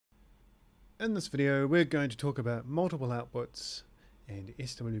In this video we're going to talk about multiple outputs and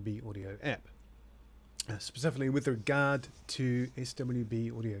SWB Audio App, specifically with regard to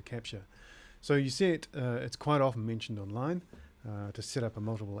SWB audio capture. So you see it's quite often mentioned online to set up a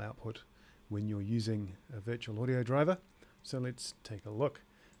multiple output when you're using a virtual audio driver. So let's take a look.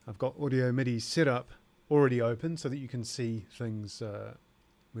 I've got Audio Midi Setup already open so that you can see things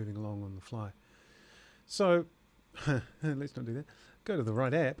moving along on the fly. So let's not do that. Go to the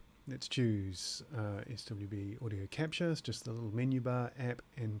right app. Let's choose SWB Audio Capture. It's just the little menu bar app,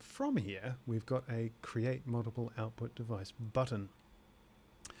 and from here we've got a Create Multiple Output Device button.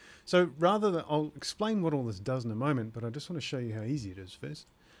 So rather than, I'll explain what all this does in a moment, but I just want to show you how easy it is first.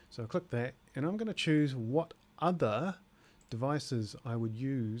 So I'll click that, and I'm going to choose what other devices I would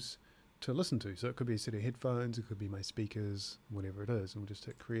use to listen to. So it could be a set of headphones, it could be my speakers, whatever it is, and we'll just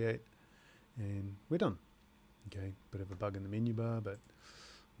hit Create, and we're done. Okay, bit of a bug in the menu bar, but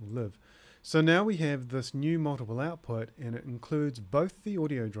we'll live. So now we have this new multiple output, and it includes both the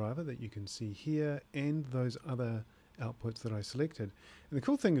audio driver that you can see here and those other outputs that I selected. And the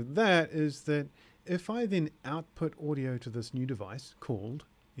cool thing of that is that if I then output audio to this new device called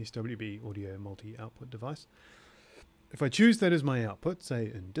SWB Audio Multi-Output Device, if I choose that as my output, say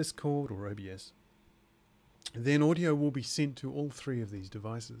in Discord or OBS, then audio will be sent to all three of these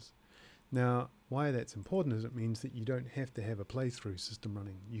devices. Now, why that's important is it means that you don't have to have a playthrough system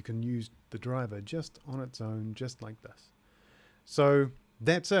running. You can use the driver just on its own, just like this. So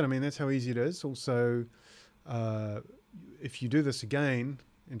that's it. I mean, that's how easy it is. Also, if you do this again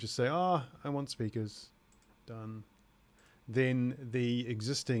and just say, oh, I want speakers, done, then the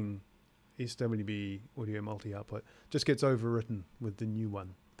existing SWB audio multi-output just gets overwritten with the new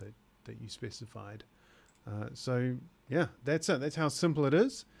one that you specified. So yeah, that's it. That's how simple it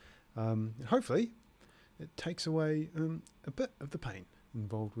is. Hopefully it takes away a bit of the pain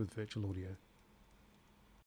involved with virtual audio.